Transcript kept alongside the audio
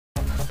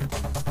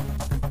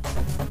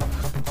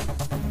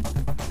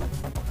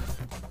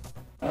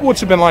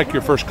What's it been like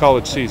your first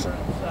college season?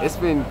 It's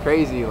been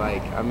crazy.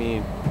 Like, I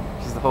mean,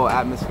 just the whole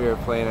atmosphere of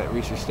playing at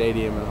Research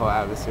Stadium and the whole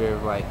atmosphere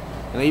of like,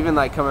 and even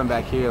like coming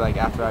back here, like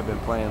after I've been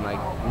playing, like,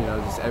 you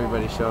know, just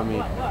everybody showing me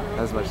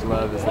as much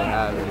love as they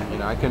have, and you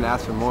know, I couldn't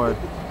ask for more.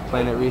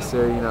 Playing at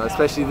Research, you know,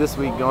 especially this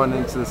week going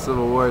into the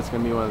Civil War, it's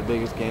going to be one of the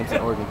biggest games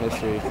in Oregon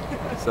history.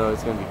 So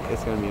it's going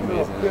to be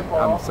amazing.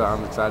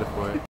 I'm excited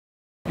for it.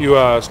 You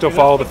still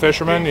follow the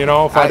Fishermen, you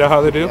know, find out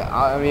how they do? Yeah,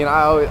 I mean,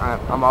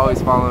 I'm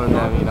always following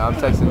them, you know. I'm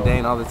texting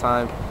Dane all the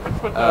time,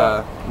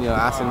 you know,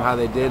 asking them how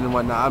they did and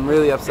whatnot. I'm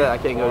really upset I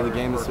can't go to the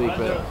game this week,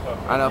 but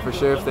I know for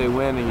sure if they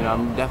win, and, you know,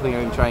 I'm definitely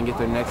going to try and get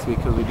there next week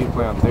because we do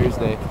play on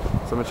Thursday.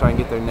 So I'm going to try and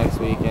get there next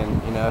week,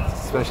 and, you know,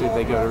 especially if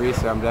they go to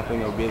Research, I'm definitely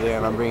going to be there,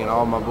 and I'm bringing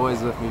all my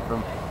boys with me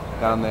from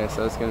down there,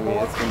 so it's going to be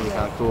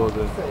kind of cool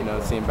to, you know,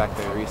 see them back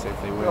there at Research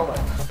if they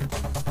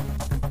win.